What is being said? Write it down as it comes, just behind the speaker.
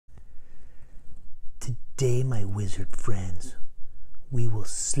Today, my wizard friends, we will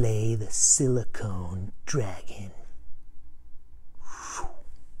slay the silicone dragon.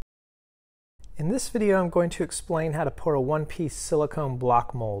 In this video, I'm going to explain how to pour a one-piece silicone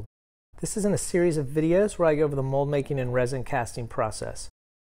block mold. This is in a series of videos where I go over the mold making and resin casting process.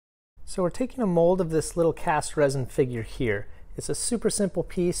 So we're taking a mold of this little cast resin figure here. It's a super simple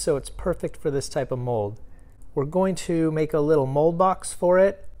piece, so it's perfect for this type of mold. We're going to make a little mold box for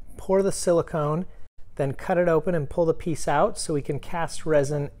it, pour the silicone, then cut it open and pull the piece out so we can cast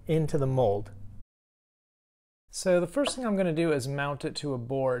resin into the mold. So the first thing I'm going to do is mount it to a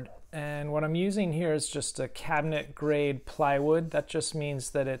board, and what I'm using here is just a cabinet grade plywood. That just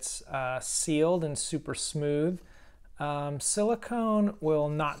means that it's sealed and super smooth. Silicone will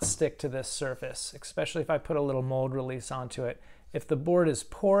not stick to this surface, especially if I put a little mold release onto it. If the board is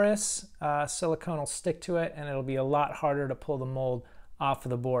porous, silicone will stick to it and it'll be a lot harder to pull the mold off of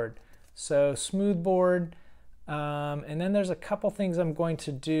the board. So smooth board, and then there's a couple things I'm going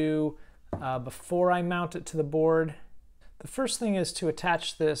to do before I mount it to the board. The first thing is to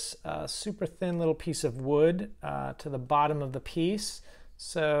attach this super thin little piece of wood to the bottom of the piece.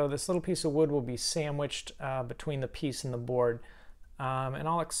 So this little piece of wood will be sandwiched between the piece and the board. And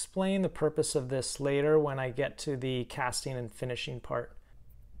I'll explain the purpose of this later when I get to the casting and finishing part.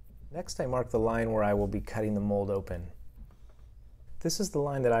 Next, I mark the line where I will be cutting the mold open. This is the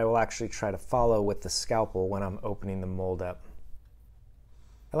line that I will actually try to follow with the scalpel when I'm opening the mold up.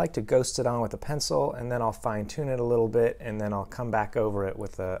 I like to ghost it on with a pencil, and then I'll fine tune it a little bit, and then I'll come back over it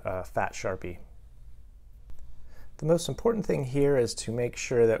with a fat Sharpie. The most important thing here is to make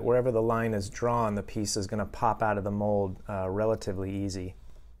sure that wherever the line is drawn, the piece is going to pop out of the mold relatively easy.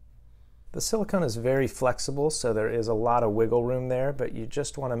 The silicone is very flexible, so there is a lot of wiggle room there, but you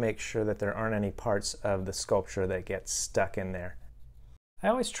just want to make sure that there aren't any parts of the sculpture that get stuck in there. I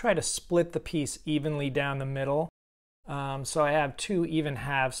always try to split the piece evenly down the middle, so I have two even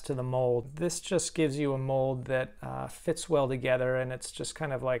halves to the mold. This just gives you a mold that fits well together, and it's just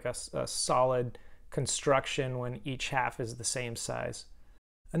kind of like a solid construction when each half is the same size.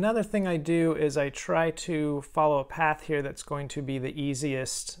 Another thing I do is I try to follow a path here that's going to be the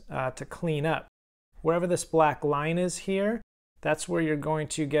easiest to clean up. Wherever this black line is here, that's where you're going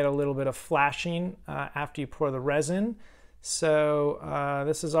to get a little bit of flashing after you pour the resin. So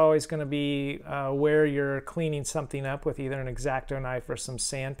this is always going to be where you're cleaning something up with either an X-Acto knife or some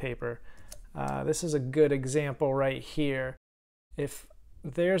sandpaper. This is a good example right here. If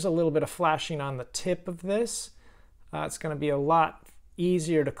there's a little bit of flashing on the tip of this, it's going to be a lot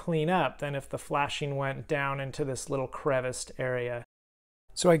easier to clean up than if the flashing went down into this little creviced area.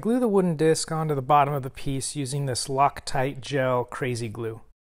 So I glue the wooden disc onto the bottom of the piece using this Loctite gel crazy glue.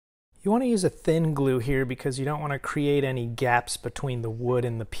 You want to use a thin glue here because you don't want to create any gaps between the wood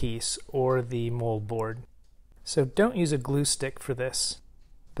and the piece or the mold board. So don't use a glue stick for this.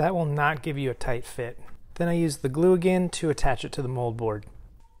 That will not give you a tight fit. Then I use the glue again to attach it to the mold board.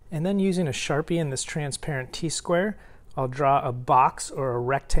 And then using a Sharpie in this transparent T-square, I'll draw a box or a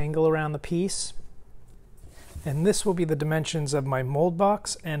rectangle around the piece. And this will be the dimensions of my mold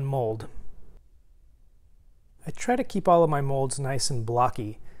box and mold. I try to keep all of my molds nice and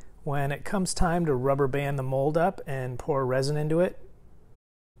blocky. When it comes time to rubber band the mold up and pour resin into it,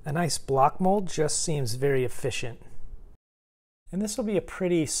 a nice block mold just seems very efficient. And this will be a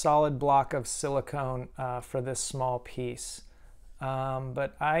pretty solid block of silicone for this small piece.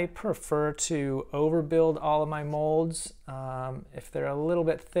 But I prefer to overbuild all of my molds. If they're a little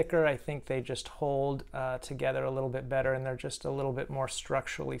bit thicker, I think they just hold together a little bit better, and they're just a little bit more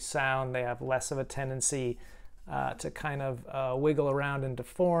structurally sound. They have less of a tendency to kind of wiggle around and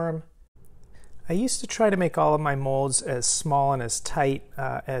deform. I used to try to make all of my molds as small and as tight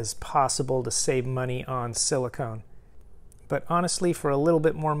as possible to save money on silicone. But honestly, for a little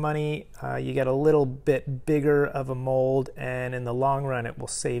bit more money, you get a little bit bigger of a mold, and in the long run it will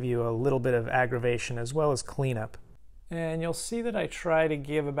save you a little bit of aggravation as well as cleanup. And you'll see that I try to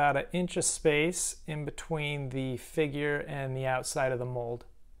give about 1 inch of space in between the figure and the outside of the mold.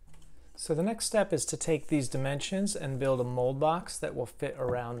 So the next step is to take these dimensions and build a mold box that will fit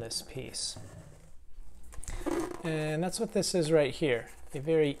around this piece. And that's what this is right here. A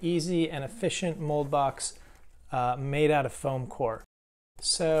very easy and efficient mold box made out of foam core.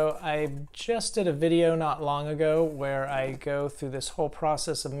 So I just did a video not long ago where I go through this whole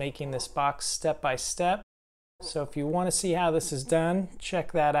process of making this box step by step. So if you want to see how this is done,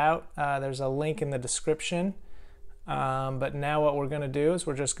 check that out. There's a link in the description. But now what we're going to do is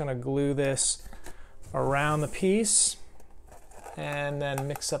we're just going to glue this around the piece and then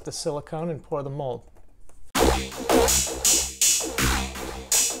mix up the silicone and pour the mold.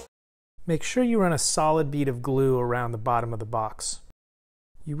 Make sure you run a solid bead of glue around the bottom of the box.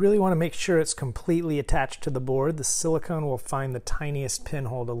 You really want to make sure it's completely attached to the board. The silicone will find the tiniest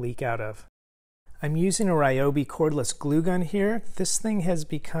pinhole to leak out of. I'm using a Ryobi cordless glue gun here. This thing has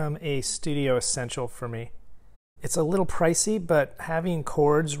become a studio essential for me. It's a little pricey, but having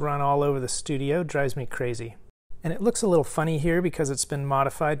cords run all over the studio drives me crazy. And it looks a little funny here because it's been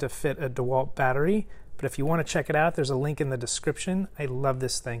modified to fit a DeWalt battery, but if you want to check it out, there's a link in the description. I love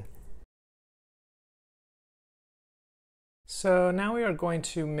this thing. So now we are going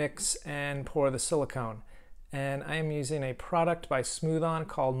to mix and pour the silicone. And I am using a product by Smooth-On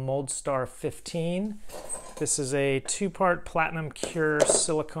called MoldStar 15. This is a 2-part platinum cure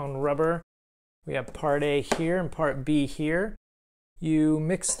silicone rubber. We have part A here and part B here. You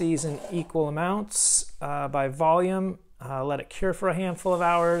mix these in equal amounts by volume, let it cure for a handful of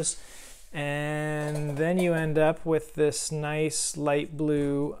hours, and then you end up with this nice light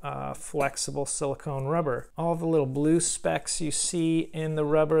blue flexible silicone rubber. All the little blue specks you see in the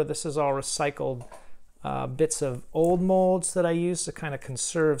rubber, this is all recycled bits of old molds that I use to kind of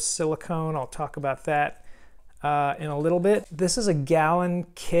conserve silicone. I'll talk about that in a little bit. This is a gallon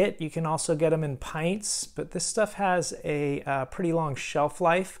kit. You can also get them in pints, but this stuff has a pretty long shelf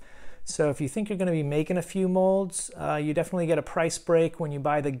life. So if you think you're going to be making a few molds, you definitely get a price break when you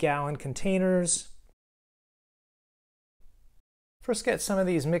buy the gallon containers. First, get some of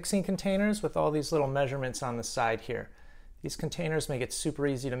these mixing containers with all these little measurements on the side here. These containers make it super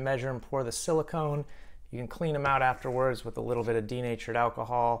easy to measure and pour the silicone. You can clean them out afterwards with a little bit of denatured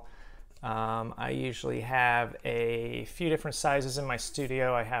alcohol. I usually have a few different sizes in my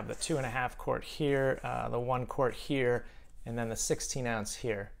studio. I have the 2.5 quart here, the 1 quart here, and then the 16 ounce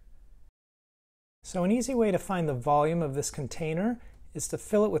here. So an easy way to find the volume of this container is to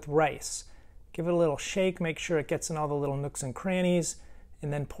fill it with rice. Give it a little shake, make sure it gets in all the little nooks and crannies,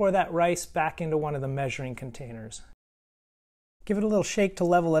 and then pour that rice back into one of the measuring containers. Give it a little shake to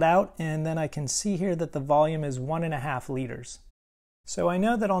level it out, and then I can see here that the volume is 1.5 liters. So I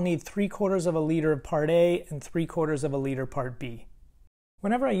know that I'll need 3/4 of a liter of part A and 3/4 of a liter part B.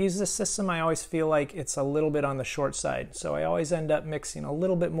 Whenever I use this system, I always feel like it's a little bit on the short side, so I always end up mixing a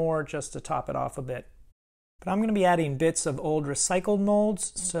little bit more just to top it off a bit. But I'm going to be adding bits of old recycled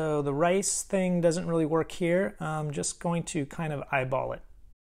molds, so the rice thing doesn't really work here. I'm just going to kind of eyeball it.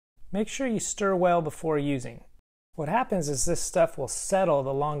 Make sure you stir well before using. What happens is this stuff will settle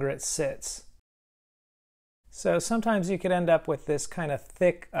the longer it sits. So sometimes you could end up with this kind of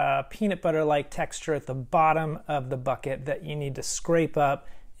thick peanut butter-like texture at the bottom of the bucket that you need to scrape up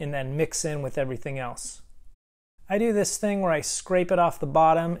and then mix in with everything else. I do this thing where I scrape it off the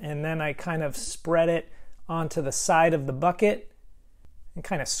bottom and then I kind of spread it onto the side of the bucket and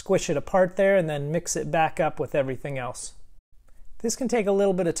kind of squish it apart there and then mix it back up with everything else. This can take a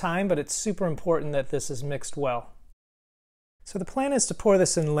little bit of time, but it's super important that this is mixed well. So the plan is to pour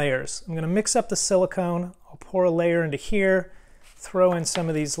this in layers. I'm going to mix up the silicone. I'll pour a layer into here, throw in some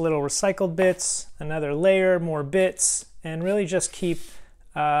of these little recycled bits, another layer, more bits, and really just keep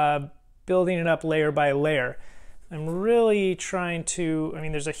building it up layer by layer. I'm really trying to,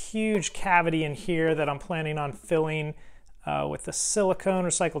 there's a huge cavity in here that I'm planning on filling with the silicone,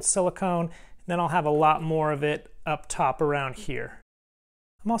 recycled silicone, and then I'll have a lot more of it up top around here.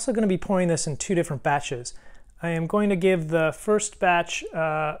 I'm also going to be pouring this in 2 different batches. I am going to give the first batch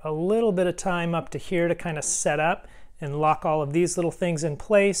a little bit of time up to here to kind of set up and lock all of these little things in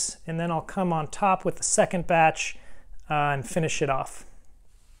place, and then I'll come on top with the second batch and finish it off.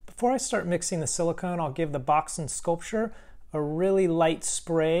 Before I start mixing the silicone, I'll give the box and sculpture a really light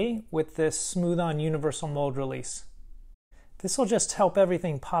spray with this Smooth-On Universal Mold Release. This will just help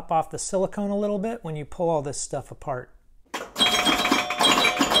everything pop off the silicone a little bit when you pull all this stuff apart.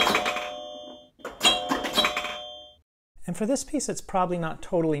 And for this piece, it's probably not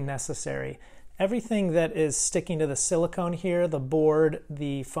totally necessary. Everything that is sticking to the silicone here, the board,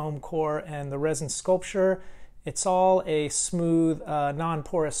 the foam core, and the resin sculpture, it's all a smooth,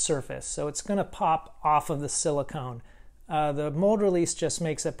 non-porous surface, so it's going to pop off of the silicone. The mold release just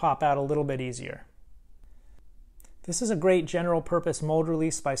makes it pop out a little bit easier. This is a great general purpose mold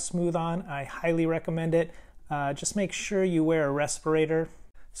release by Smooth-On. I highly recommend it. Just make sure you wear a respirator.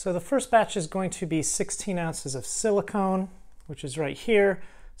 So the first batch is going to be 16 ounces of silicone, which is right here.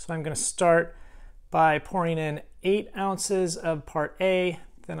 So I'm going to start by pouring in 8 ounces of part A,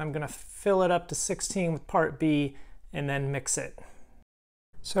 then I'm going to fill it up to 16 with part B, and then mix it.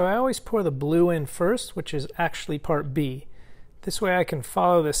 So I always pour the blue in first, which is actually part B. This way I can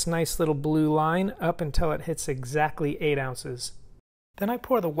follow this nice little blue line up until it hits exactly 8 ounces. Then I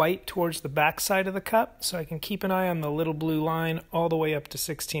pour the white towards the back side of the cup so I can keep an eye on the little blue line all the way up to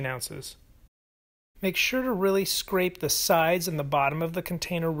 16 ounces. Make sure to really scrape the sides and the bottom of the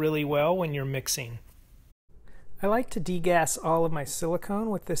container really well when you're mixing. I like to degas all of my silicone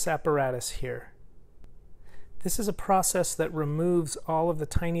with this apparatus here. This is a process that removes all of the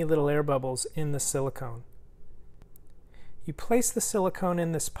tiny little air bubbles in the silicone. You place the silicone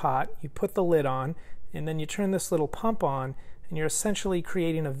in this pot, you put the lid on, and then you turn this little pump on, and you're essentially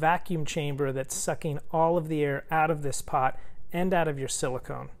creating a vacuum chamber that's sucking all of the air out of this pot and out of your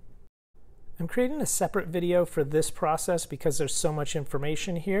silicone. I'm creating a separate video for this process because there's so much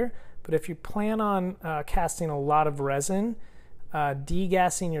information here, but if you plan on casting a lot of resin,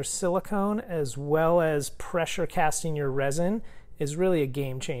 degassing your silicone as well as pressure casting your resin is really a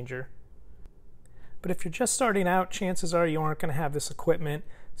game changer. But if you're just starting out, chances are you aren't going to have this equipment.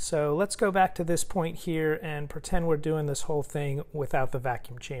 So let's go back to this point here and pretend we're doing this whole thing without the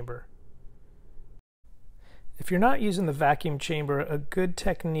vacuum chamber. If you're not using the vacuum chamber, a good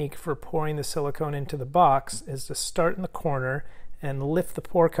technique for pouring the silicone into the box is to start in the corner and lift the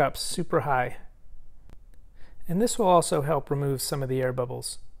pour cup super high. And this will also help remove some of the air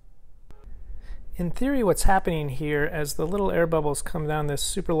bubbles. In theory, what's happening here, as the little air bubbles come down this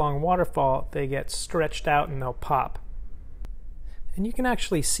super long waterfall, they get stretched out and they'll pop. And you can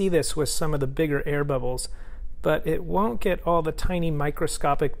actually see this with some of the bigger air bubbles, but it won't get all the tiny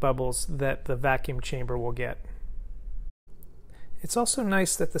microscopic bubbles that the vacuum chamber will get. It's also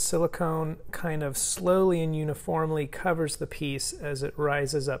nice that the silicone kind of slowly and uniformly covers the piece as it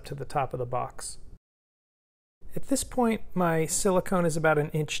rises up to the top of the box. At this point, my silicone is about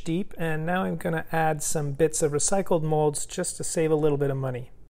 1 inch deep, and now I'm going to add some bits of recycled molds just to save a little bit of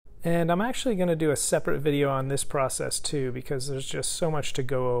money. And I'm actually going to do a separate video on this process too, because there's just so much to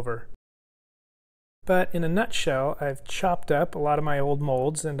go over. But in a nutshell, I've chopped up a lot of my old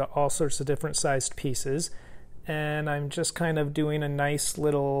molds into all sorts of different sized pieces, and I'm just kind of doing a nice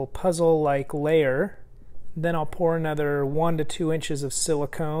little puzzle-like layer. Then I'll pour another 1 to 2 inches of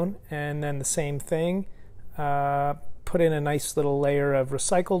silicone, and then the same thing. Put in a nice little layer of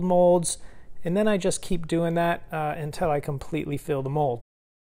recycled molds, and then I just keep doing that until I completely fill the mold.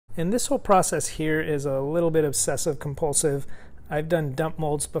 And this whole process here is a little bit obsessive compulsive. I've done dump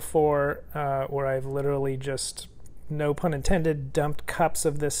molds before where I've literally just, no pun intended, dumped cups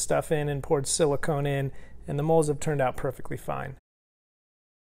of this stuff in and poured silicone in, and the molds have turned out perfectly fine.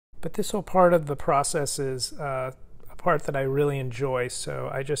 But this whole part of the process is a part that I really enjoy,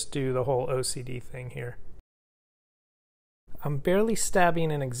 so I just do the whole OCD thing here. I'm barely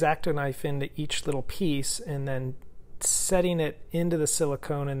stabbing an X-Acto knife into each little piece and then setting it into the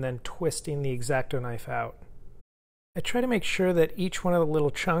silicone and then twisting the X-Acto knife out. I try to make sure that each one of the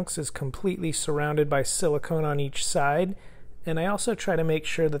little chunks is completely surrounded by silicone on each side, and I also try to make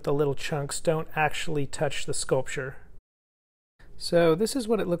sure that the little chunks don't actually touch the sculpture. So this is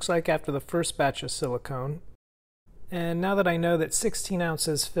what it looks like after the first batch of silicone. And now that I know that 16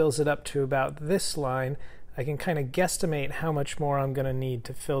 ounces fills it up to about this line, I can kind of guesstimate how much more I'm going to need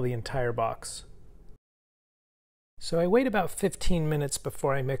to fill the entire box. So I wait about 15 minutes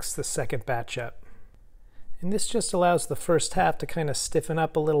before I mix the second batch up. And this just allows the first half to kind of stiffen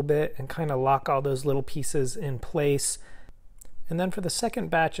up a little bit and kind of lock all those little pieces in place. And then for the second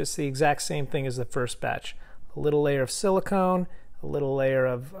batch, it's the exact same thing as the first batch. A little layer of silicone, a little layer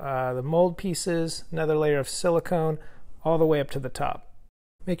of the mold pieces, another layer of silicone, all the way up to the top.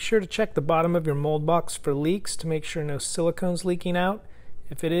 Make sure to check the bottom of your mold box for leaks to make sure no silicone's leaking out.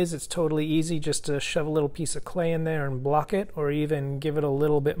 If it is, it's totally easy just to shove a little piece of clay in there and block it, or even give it a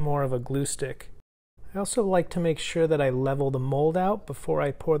little bit more of a glue stick. I also like to make sure that I level the mold out before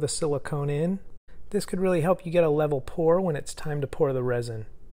I pour the silicone in. This could really help you get a level pour when it's time to pour the resin.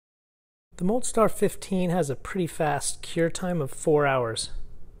 The MoldStar 15 has a pretty fast cure time of 4 hours.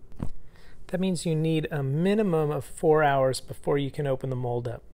 That means you need a minimum of 4 hours before you can open the mold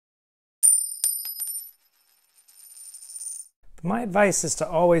up. My advice is to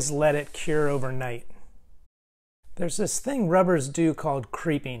always let it cure overnight. There's this thing rubbers do called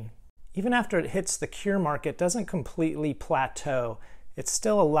creeping. Even after it hits the cure mark, it doesn't completely plateau. It's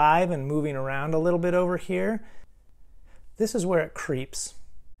still alive and moving around a little bit over here. This is where it creeps.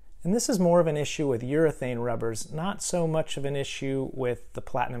 And this is more of an issue with urethane rubbers, not so much of an issue with the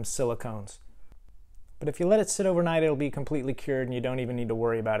platinum silicones. But if you let it sit overnight, it'll be completely cured and you don't even need to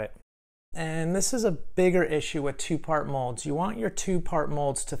worry about it. And this is a bigger issue with two-part molds. You want your two-part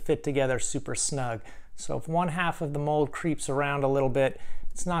molds to fit together super snug. So if one half of the mold creeps around a little bit,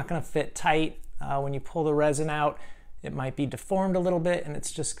 it's not going to fit tight. When you pull the resin out, it might be deformed a little bit, and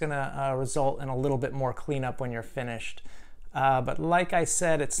it's just going to result in a little bit more cleanup when you're finished. but like I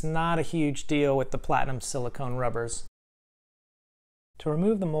said, it's not a huge deal with the platinum silicone rubbers. To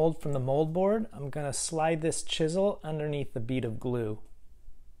remove the mold from the mold board, I'm going to slide this chisel underneath the bead of glue.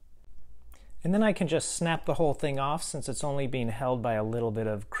 And then I can just snap the whole thing off since it's only being held by a little bit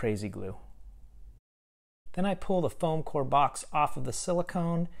of crazy glue. Then I pull the foam core box off of the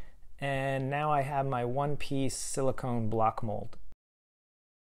silicone, and now I have my one-piece silicone block mold.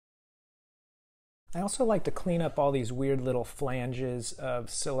 I also like to clean up all these weird little flanges of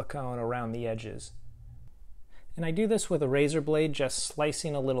silicone around the edges. And I do this with a razor blade, just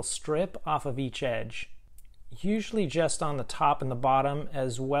slicing a little strip off of each edge. Usually just on the top and the bottom,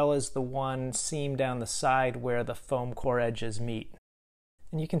 as well as the one seam down the side where the foam core edges meet.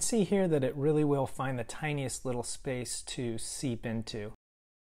 And you can see here that it really will find the tiniest little space to seep into.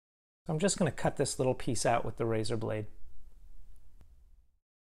 So I'm just going to cut this little piece out with the razor blade.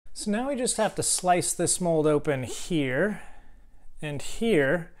 So now we just have to slice this mold open here and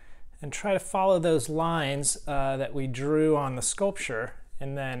here and try to follow those lines that we drew on the sculpture,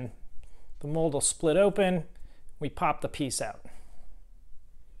 and then the mold will split open, we pop the piece out.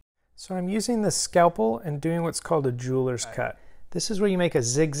 So I'm using the scalpel and doing what's called a jeweler's cut. This is where you make a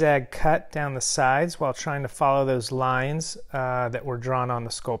zigzag cut down the sides while trying to follow those lines that were drawn on the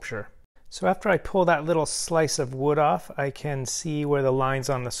sculpture. So after I pull that little slice of wood off, I can see where the lines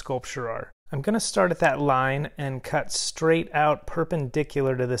on the sculpture are. I'm going to start at that line and cut straight out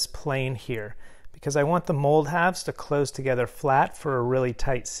perpendicular to this plane here, because I want the mold halves to close together flat for a really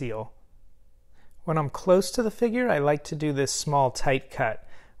tight seal. When I'm close to the figure, I like to do this small tight cut,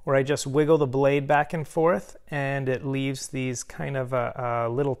 where I just wiggle the blade back and forth and it leaves these kind of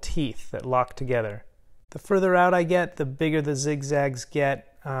little teeth that lock together. The further out I get, the bigger the zigzags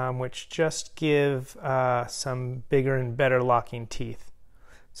get, which just give some bigger and better locking teeth.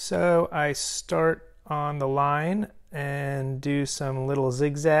 So I start on the line and do some little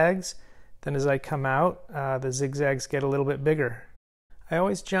zigzags. Then as I come out, the zigzags get a little bit bigger. I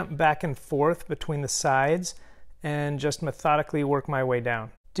always jump back and forth between the sides and just methodically work my way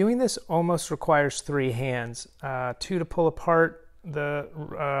down. Doing this almost requires 3 hands, 2 to pull apart the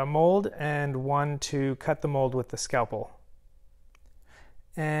mold and 1 to cut the mold with the scalpel.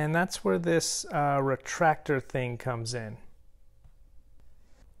 And that's where this retractor thing comes in.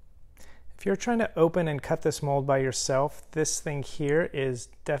 If you're trying to open and cut this mold by yourself, this thing here is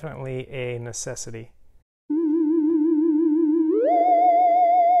definitely a necessity.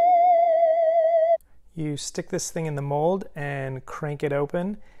 You stick this thing in the mold and crank it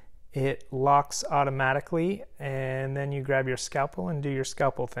open. It locks automatically, and then you grab your scalpel and do your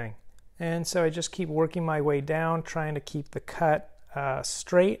scalpel thing. And so I just keep working my way down, trying to keep the cut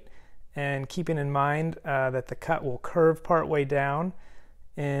straight, and keeping in mind that the cut will curve part way down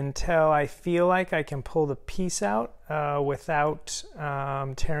until I feel like I can pull the piece out without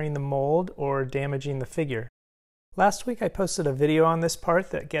tearing the mold or damaging the figure. Last week I posted a video on this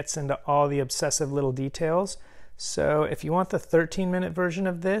part that gets into all the obsessive little details. So if you want the 13-minute version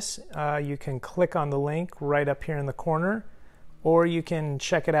of this, you can click on the link right up here in the corner, or you can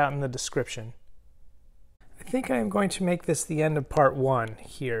check it out in the description. I think I'm going to make this the end of part 1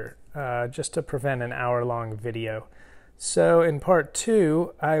 here, just to prevent an hour-long video. So in part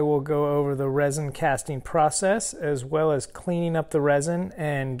 2, I will go over the resin casting process, as well as cleaning up the resin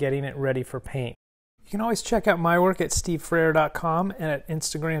and getting it ready for paint. You can always check out my work at steveferreira.com and at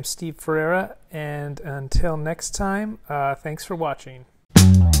Instagram Steve Ferreira. And until next time, thanks for watching.